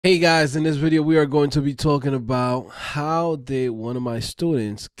Hey guys, in this video we are going to be talking about how did one of my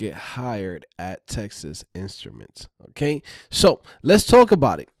students get hired at Texas Instruments. Okay, so let's talk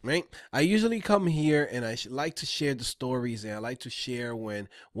about it, right? I usually come here and I like to share the stories, and I like to share when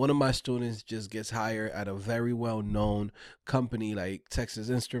one of my students just gets hired at a very well-known company like Texas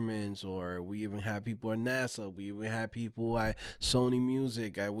Instruments, or we even have people at NASA, we even have people at Sony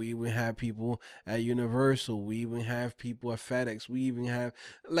Music, we even have people at Universal, we even have people at FedEx, we even have,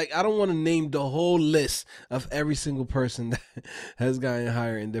 like, I don't want to name the whole list of every single person that has gotten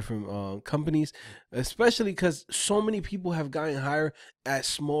hired in different companies, especially because so many people have gotten hired at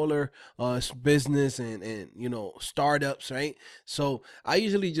smaller business and startups, right? So I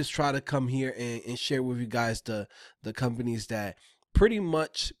usually just try to come here and share with you guys the companies that pretty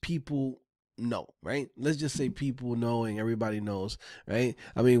much people know, right? Let's just say people know and everybody knows, right?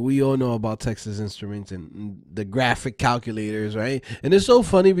 I mean, we all know about Texas Instruments and the graphic calculators, right? And it's so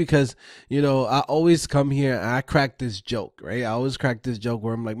funny because, I always come here and I crack this joke, right? I always crack this joke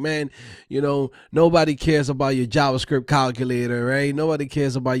where I'm like, man, nobody cares about your JavaScript calculator, right? Nobody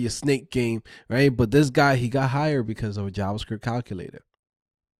cares about your snake game, right? But this guy, he got hired because of a JavaScript calculator.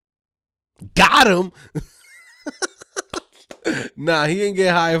 Got him. Nah, he didn't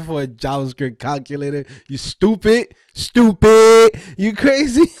get hired for a JavaScript calculator. You stupid. You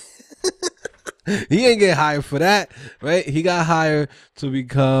crazy. He ain't get hired for that, right? He got hired to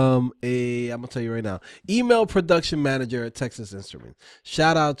become I'm gonna tell you right now, email production manager at Texas Instruments.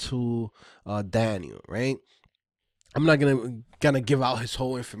 Shout out to Daniel, right? I'm not gonna give out his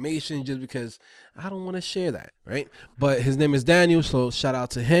whole information just because I don't want to share that, right? But his name is Daniel, so shout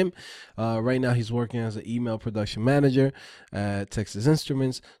out to him. Right now he's working as an email production manager at Texas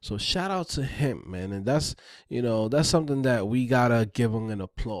Instruments. So shout out to him, man. And that's something that we gotta give him an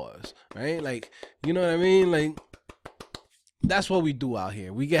applause, right? Like, you know what I mean? Like, that's what we do out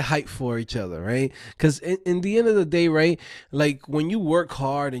here. We get hyped for each other, right? Because in the end of the day, right, like when you work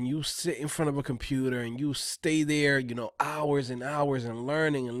hard and you sit in front of a computer and you stay there, hours and hours and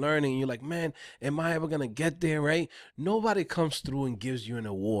learning, and you're like, man, am I ever gonna get there, right? Nobody comes through and gives you an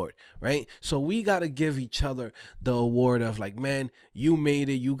award, right? So we gotta give each other the award of, like, man, you made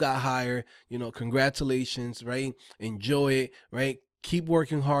it, you got hired, congratulations, right? Enjoy it, right? Keep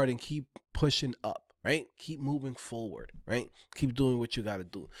working hard and keep pushing up, right? Keep moving forward, right? Keep doing what you got to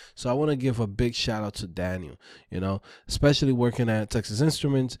do. So I want to give a big shout out to Daniel, especially working at Texas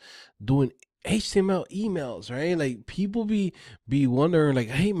Instruments, doing HTML emails, right? Like, people be wondering, like,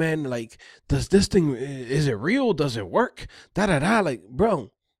 hey man, like, does this thing, is it real? Does it work? Like,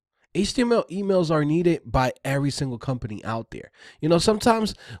 bro, HTML emails are needed by every single company out there.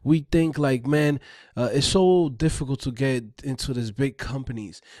 Sometimes we think, like, man, it's so difficult to get into these big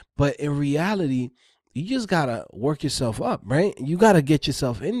companies, but in reality, you just gotta work yourself up, right? You gotta get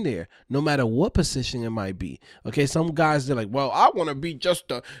yourself in there, no matter what position it might be. Okay, some guys, they're like, well, I want to be just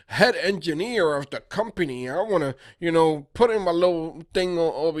the head engineer of the company. I want to, put in my little thing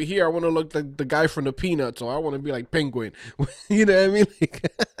over here. I want to look like the guy from the Peanuts, or I want to be like Penguin. You know what I mean?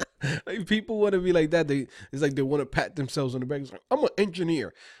 Like people want to be like that. It's like they want to pat themselves on the back. It's like, I'm an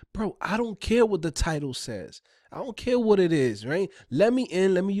engineer, bro. I don't care what the title says. I don't care what it is, right? Let me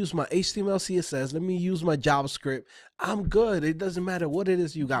in. Let me use my HTML, CSS. Let me use my JavaScript. I'm good. It doesn't matter what it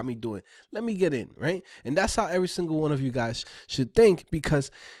is you got me doing. Let me get in, right? And that's how every single one of you guys should think, because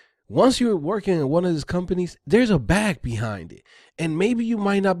once you're working in one of these companies, there's a bag behind it. And maybe you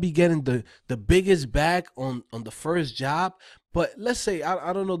might not be getting the biggest bag on the first job, but let's say,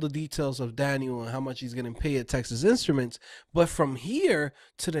 I don't know the details of Daniel and how much he's getting paid at Texas Instruments, but from here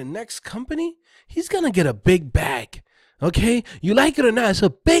to the next company, he's going to get a big bag. Okay? You like it or not, it's a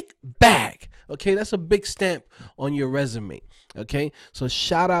big bag. Okay? That's a big stamp on your resume. Okay? So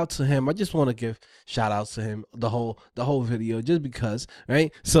shout out to him. I just want to give shout outs to him the whole video, just because,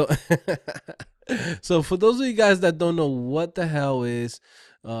 right? So so for those of you guys that don't know what the hell is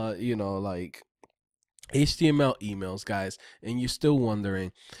like HTML emails, guys, and you're still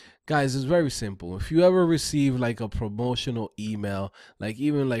wondering, guys, it's very simple. If you ever receive like a promotional email, like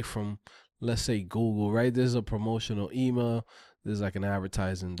even like from, let's say, Google, right? There's a promotional email. There's like an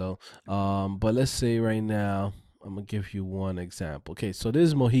advertising though. But let's say right now, I'm gonna give you one example. Okay, so this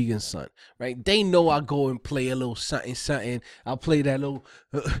is Mohegan Sun, right? They know I go and play a little something. I'll play that the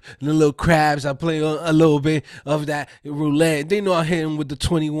little crabs. I play a little bit of that roulette. They know I hit them with the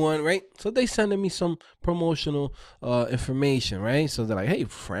 21, right? So they sending me some promotional information, right? So they're like, hey,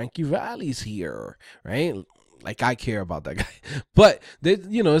 Frankie Valli's here, right? Like, I care about that guy. But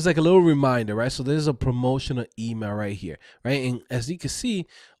it's like a little reminder, right? So there's a promotional email right here, right? And as you can see,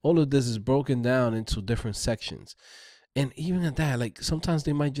 all of this is broken down into different sections. And even at that, like sometimes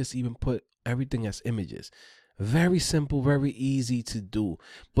they might just even put everything as images. Very simple, very easy to do.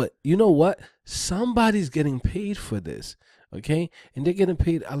 But you know what? Somebody's getting paid for this. Okay. And they're getting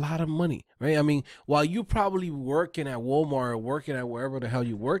paid a lot of money, right? I mean, while you probably working at Walmart or working at wherever the hell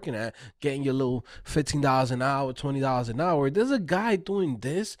you're working at, getting your little $15 an hour, $20 an hour, there's a guy doing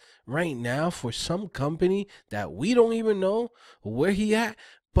this right now for some company that we don't even know where he at,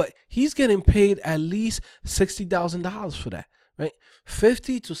 but he's getting paid at least $60,000 for that, right?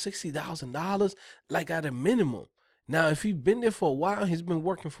 $50,000 to $60,000, like at a minimum. Now, if he's been there for a while, he's been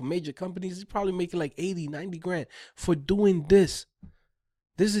working for major companies, he's probably making like 80, 90 grand for doing this.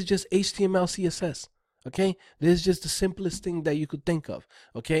 This is just HTML, CSS. Okay, this is just the simplest thing that you could think of.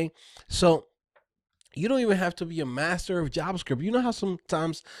 Okay, so you don't even have to be a master of JavaScript. You know how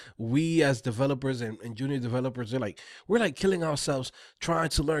sometimes we as developers and junior developers we're like killing ourselves trying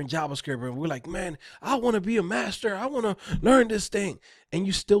to learn JavaScript, and we're like, man, I want to be a master, I want to learn this thing, and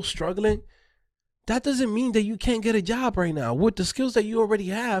you're still struggling. That doesn't mean that you can't get a job right now. With the skills that you already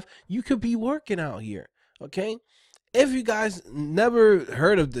have, you could be working out here. Okay, if you guys never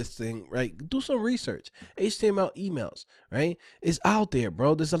heard of this thing, right, do some research. HTML emails, right? It's out there,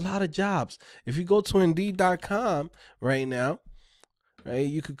 bro. There's a lot of jobs. If you go to Indeed.com right now, right,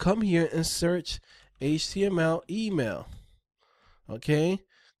 you could come here and search HTML email. Okay,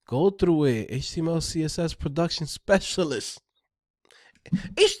 go through it. HTML CSS production specialist.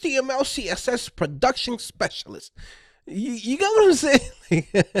 HTML CSS production specialist. You get what I'm saying?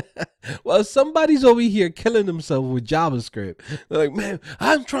 Well, somebody's over here killing themselves with JavaScript. They're like, man,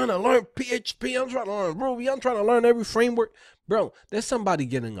 I'm trying to learn PHP. I'm trying to learn Ruby. I'm trying to learn every framework. Bro, there's somebody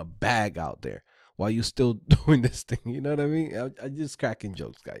getting a bag out there while you're still doing this thing. You know what I mean? I just cracking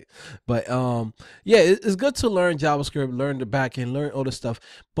jokes, guys. But yeah, it's good to learn JavaScript, learn the back end, learn all this stuff.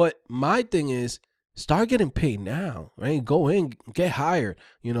 But my thing is, start getting paid now, right? Go in, get hired.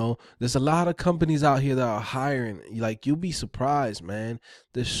 You know, there's a lot of companies out here that are hiring. Like, you'll be surprised, man.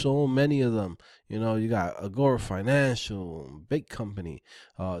 There's so many of them. You know, you got Agora Financial, big company,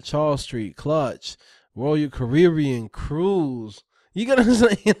 Charles Street, Clutch, Royal Caribbean, Cruise. You get what I'm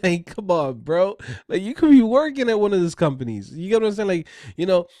saying? Like, come on, bro. Like, you could be working at one of these companies. You get what I'm saying? Like, you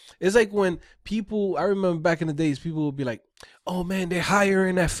know, it's like when people, I remember back in the days, people would be like, oh man, they're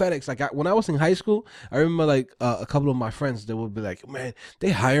hiring at FedEx. Like, when I was in high school, I remember like a couple of my friends, they would be like, man, they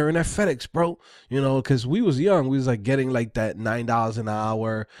hiring at FedEx, bro. You know, because we was young. We was like getting like that $9 an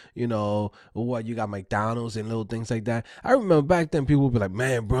hour, you know, what, you got McDonald's and little things like that. I remember back then people would be like,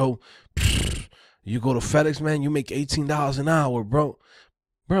 man, bro, you go to FedEx, man, you make $18 an hour, bro.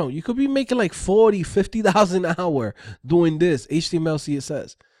 Bro, you could be making like $40,000, $50,000 an hour doing this HTML,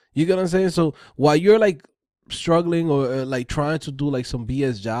 CSS. You get what I'm saying? So while you're like struggling or like trying to do like some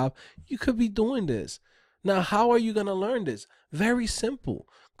BS job, you could be doing this. Now, how are you going to learn this? Very simple.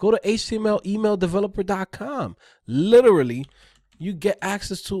 Go to htmlemaildeveloper.com. Literally, you get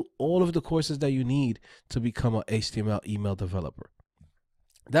access to all of the courses that you need to become an HTML email developer.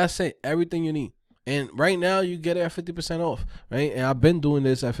 That's it. Everything you need. And right now you get it at 50% off, right? And I've been doing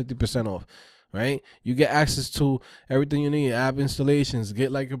this at 50% off, right? You get access to everything you need: app installations,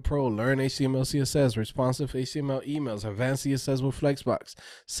 get like a pro, learn HTML, CSS, responsive HTML emails, advanced CSS with Flexbox,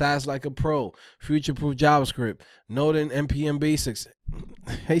 SaaS like a pro, future-proof JavaScript, Node and NPM basics,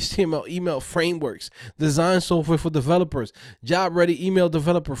 HTML email frameworks, design software for developers, job-ready email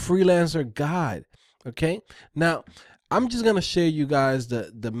developer, freelancer guide. Okay, now I'm just gonna share you guys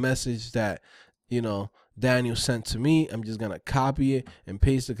the message that, you know, Daniel sent to me. I'm just gonna copy it and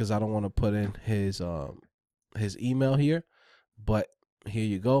paste it because I don't want to put in his email here. But here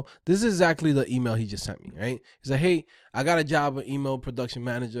you go. This is exactly the email he just sent me, right? He said, hey, I got a job of email production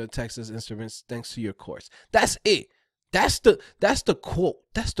manager at Texas Instruments thanks to your course. That's it. That's the quote.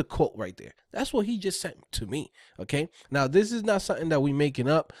 That's the quote right there. That's what he just sent to me. Okay. Now, this is not something that we making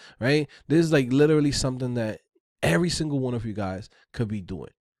up, right? This is like literally something that every single one of you guys could be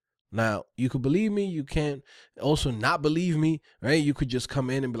doing. Now, you could believe me, you can also not believe me, right? You could just come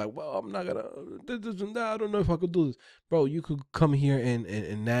in and be like, well, I'm not gonna, I don't know if I could do this. Bro, you could come here and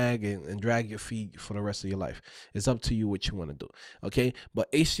nag and drag your feet for the rest of your life. It's up to you what you want to do, okay?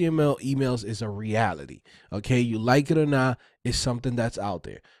 But HTML emails is a reality, okay? You like it or not, it's something that's out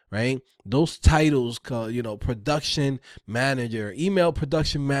there, right? Those titles, you know, production manager, email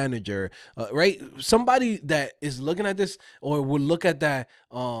production manager, right? Somebody that is looking at this or will look at that,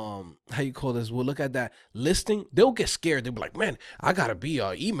 how you call this, will look at that listing, they'll get scared. They'll be like, man, I gotta be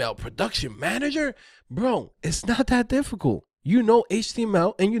an email production manager. Bro, it's not that difficult. You know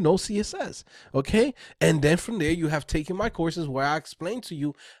HTML and you know CSS, okay? And then from there, you have taken my courses where I explain to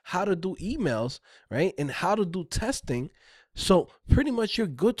you how to do emails, right? And how to do testing. So pretty much you're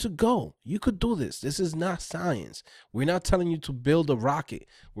good to go. You could do this. This is not science. We're not telling you to build a rocket.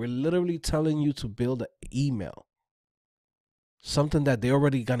 We're literally telling you to build an email. Something that they're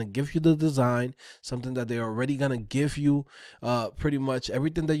already gonna give you the design, something that they're already gonna give you pretty much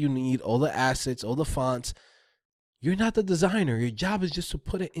everything that you need, all the assets, all the fonts. You're not the designer. Your job is just to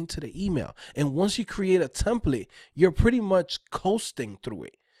put it into the email. And once you create a template, you're pretty much coasting through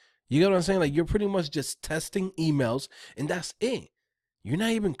it. You get what I'm saying? Like, you're pretty much just testing emails and that's it. You're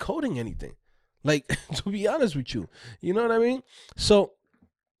not even coding anything. Like, to be honest with you, you know what I mean? So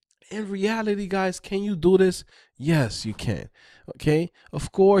in reality, guys, can you do this? Yes, you can. Okay.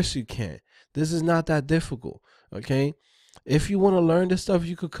 Of course you can. This is not that difficult. Okay. If you want to learn this stuff,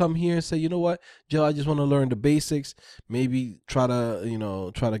 you could come here and say, you know what, Joe, I just want to learn the basics. Maybe try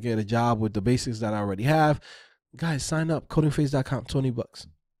to get a job with the basics that I already have. Guys, sign up, CodingPhase.com, $20.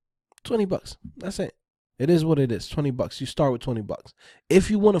 $20. That's it. It is what it is. $20. You start with $20.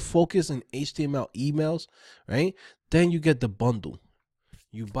 If you want to focus on HTML emails, right, then you get the bundle.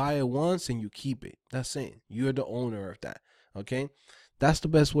 You buy it once and you keep it. That's it. You're the owner of that. Okay. That's the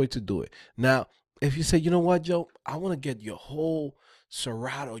best way to do it. Now, if you say, you know what, Joe, I want to get your whole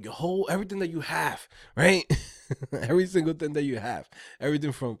Serato, your whole, everything that you have, right? Every single thing that you have,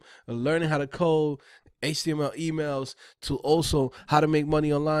 everything from learning how to code, HTML emails, to also how to make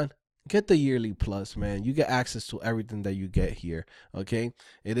money online. Get the yearly plus, man. You get access to everything that you get here. Okay.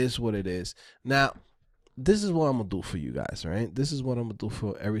 It is what it is. Now, this is what I'm gonna do for you guys, right? This is what I'm gonna do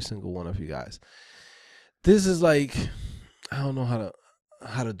for every single one of you guys. This is like, I don't know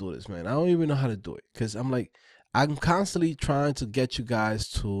how to do this, man. I don't even know how to do it, because I'm constantly trying to get you guys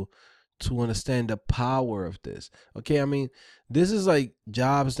to understand the power of this. Okay, I mean, this is like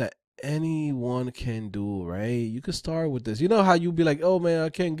jobs that anyone can do, right? You could start with this. You know how you be like, oh man, I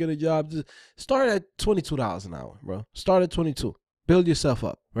can't get a job. Just start at $22 an hour, bro. Start at 22. Build yourself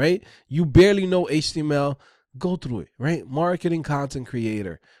up, right? You barely know HTML. Go through it, right? Marketing content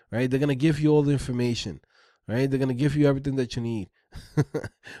creator, right? They're gonna give you all the information, right? They're gonna give you everything that you need.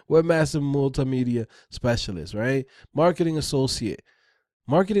 Webmaster multimedia specialist, right? Marketing associate.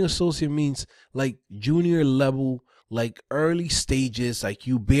 Marketing associate means like junior level, like early stages, like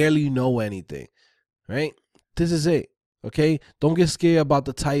you barely know anything, right? This is it. Okay, don't get scared about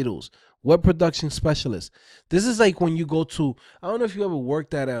the titles. Web production specialist. This is like when you go to, I don't know if you ever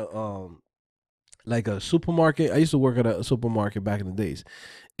worked at a like a supermarket. I used to work at a supermarket back in the days,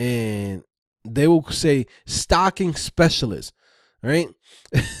 and they will say stocking specialist, right?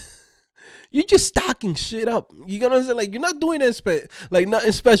 You're just stocking shit up. You know what I'm saying? Like, you're not doing that like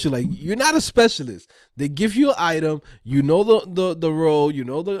nothing special. Like, you're not a specialist. They give you an item. You know the role. You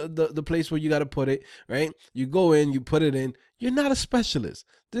know the place where you got to put it, right? You go in, you put it in. You're not a specialist.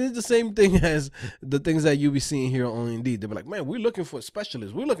 This is the same thing as the things that you be seeing here on Indeed. They'll be like, man, we're looking for a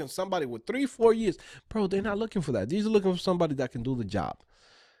specialist. We're looking for somebody with 3-4 years. Bro, they're not looking for that. These are looking for somebody that can do the job.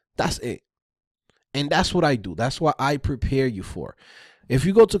 That's it. And that's what I do. That's what I prepare you for. If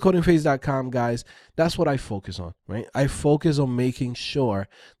you go to CodingPhase.com, guys, that's what I focus on, right? I focus on making sure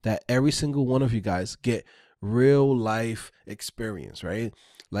that every single one of you guys get real life experience, right?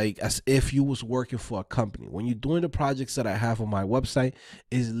 Like as if you was working for a company. When you're doing the projects that I have on my website,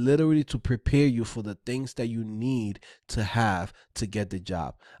 is literally to prepare you for the things that you need to have to get the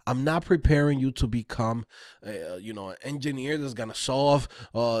job. I'm not preparing you to become, an engineer that's gonna solve,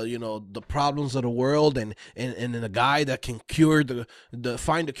 the problems of the world and a guy that can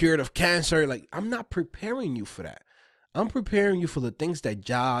find the cure of cancer. Like, I'm not preparing you for that. I'm preparing you for the things that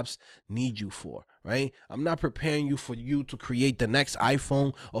jobs need you for, right? I'm not preparing you for you to create the next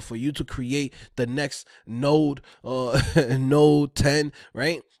iPhone or for you to create the next Node, Node 10,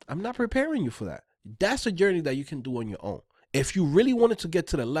 right? I'm not preparing you for that. That's a journey that you can do on your own. If you really wanted to get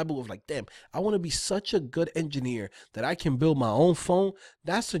to the level of like, damn, I want to be such a good engineer that I can build my own phone,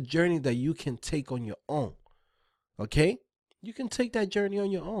 that's a journey that you can take on your own, okay? You can take that journey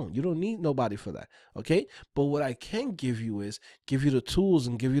on your own. You don't need nobody for that, okay? But what I can give you is give you the tools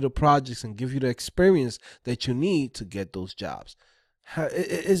and give you the projects and give you the experience that you need to get those jobs.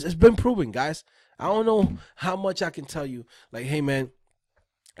 It's been proven, guys. I don't know how much I can tell you. Like, hey, man,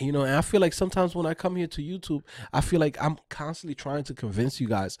 and I feel like sometimes when I come here to YouTube, I feel like I'm constantly trying to convince you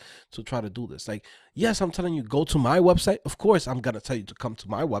guys to try to do this. Like, yes, I'm telling you, go to my website. Of course, I'm going to tell you to come to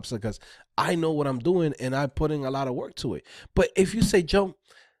my website because I know what I'm doing and I'm putting a lot of work to it. But if you say, Joe,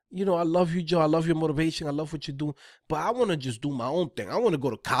 you know, I love you, Joe. I love your motivation. I love what you do, but I want to just do my own thing. I want to go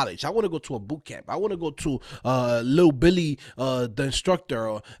to college. I want to go to a boot camp. I want to go to Lil Billy, the instructor,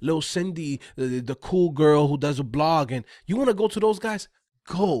 or Lil Cindy, the cool girl who does a blog. And you want to go to those guys?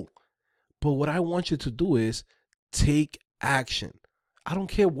 Go. But what I want you to do is take action. I don't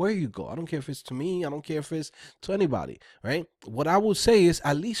care where you go. I don't care if it's to me. I don't care if it's to anybody, right? What I would say is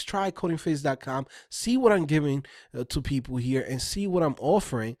at least try CodingPhase.com, see what I'm giving to people here and see what I'm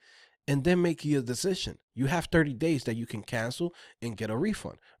offering, and then make your decision. You have 30 days that you can cancel and get a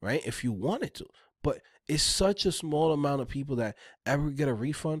refund, right? If you wanted to. But it's such a small amount of people that ever get a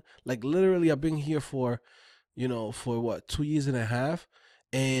refund. Like literally, I've been here for, you know, for what, 2.5 years,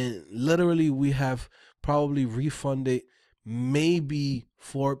 and literally we have probably refunded maybe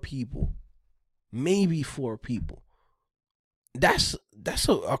 4 people. Maybe 4 people. That's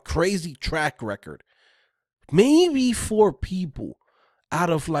a crazy track record. Maybe 4 people out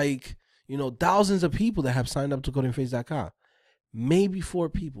of, like, you know, thousands of people that have signed up to CodingPhase.com. Maybe 4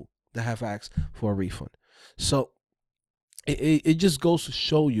 people that have asked for a refund. So it just goes to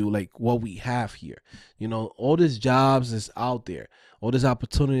show you like what we have here. You know, all these jobs is out there. All this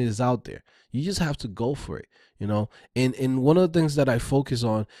opportunity is out there. You just have to go for it, you know. And one of the things that I focus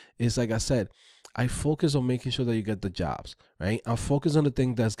on is, like I said, I focus on making sure that you get the jobs, right? I focus on the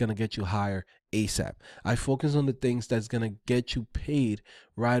thing that's going to get you higher ASAP. I focus on the things that's going to get you paid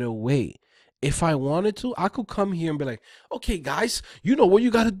right away. If I wanted to, I could come here and be like, okay, guys, you know what you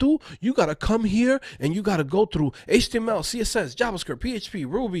got to do? You got to come here and you got to go through HTML, CSS, JavaScript, PHP,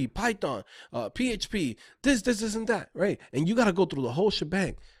 Ruby, Python, PHP, this, and that, right? And you got to go through the whole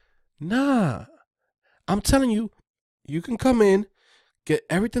shebang. Nah, I'm telling you, you can come in, get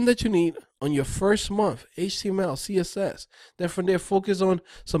everything that you need on your first month, HTML, CSS. Then from there, focus on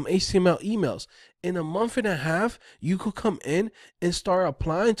some HTML emails. In a month and a half, you could come in and start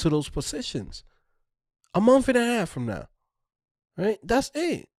applying to those positions. A month and a half from now, right? That's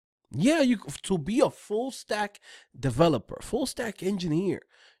it. Yeah, to be a full stack developer, full stack engineer,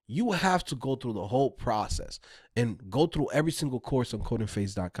 you have to go through the whole process and go through every single course on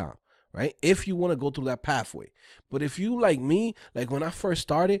CodingPhase.com. Right? If you want to go through that pathway. But if you like me, like when I first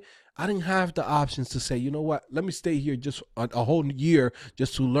started, I didn't have the options to say, you know what, let me stay here just a whole year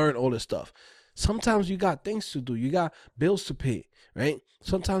just to learn all this stuff. Sometimes you got things to do. You got bills to pay, right?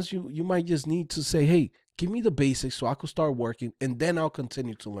 Sometimes you might just need to say, hey, give me the basics so I can start working, and then I'll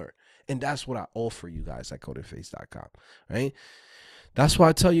continue to learn. And that's what I offer you guys at CodingPhase.com, right? That's why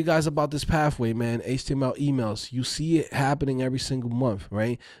I tell you guys about this pathway, man. HTML emails. You see it happening every single month,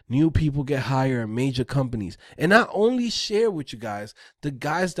 right? New people get hired in major companies. And I only share with you guys the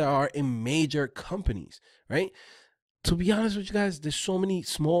guys that are in major companies, right? To be honest with you guys, there's so many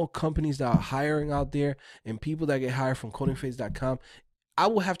small companies that are hiring out there and people that get hired from CodingPhase.com. I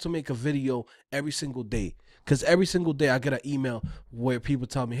will have to make a video every single day. Because every single day I get an email where people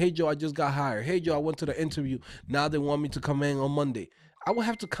tell me, hey, Joe, I just got hired. Hey, Joe, I went to the interview. Now they want me to come in on Monday. I will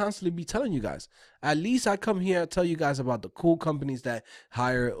have to constantly be telling you guys. At least I come here and tell you guys about the cool companies that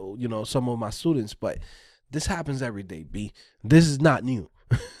hire, you know, some of my students. But this happens every day, B. This is not new.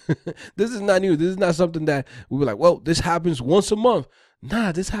 This is not new. This is not something that we were like, well, this happens once a month.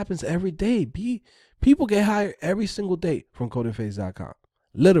 Nah, this happens every day, B. People get hired every single day from CodingPhase.com.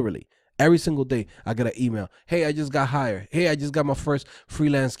 Literally. Every single day, I get an email. Hey, I just got hired. Hey, I just got my first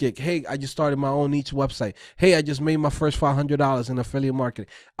freelance gig. Hey, I just started my own niche website. Hey, I just made my first $500 in affiliate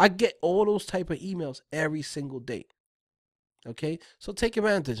marketing. I get all those type of emails every single day. Okay, so take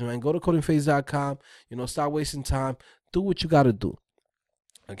advantage, man. Go to CodingPhase.com. You know, stop wasting time. Do what you got to do.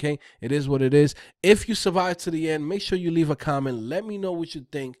 Okay, it is what it is. If you survive to the end, make sure you leave a comment. Let me know what you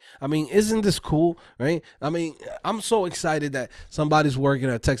think. I mean, isn't this cool, right? I mean, I'm so excited that somebody's working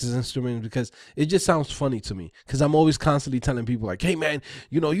at Texas Instruments because it just sounds funny to me. Because I'm always constantly telling people like, hey, man,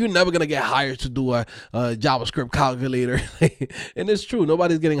 you know, you're never going to get hired to do a JavaScript calculator. And it's true.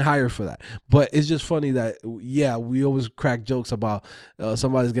 Nobody's getting hired for that. But it's just funny that, yeah, we always crack jokes about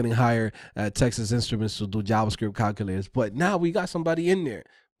somebody's getting hired at Texas Instruments to do JavaScript calculators. But now we got somebody in there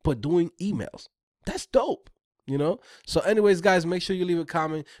but doing emails. That's dope, you know? So anyways, guys, make sure you leave a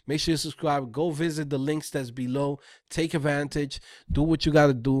comment. Make sure you subscribe. Go visit the links that's below. Take advantage. Do what you got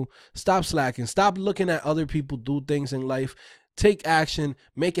to do. Stop slacking. Stop looking at other people do things in life. Take action.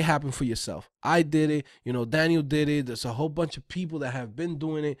 Make it happen for yourself. I did it. You know, Daniel did it. There's a whole bunch of people that have been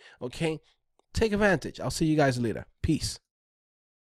doing it, okay? Take advantage. I'll see you guys later. Peace.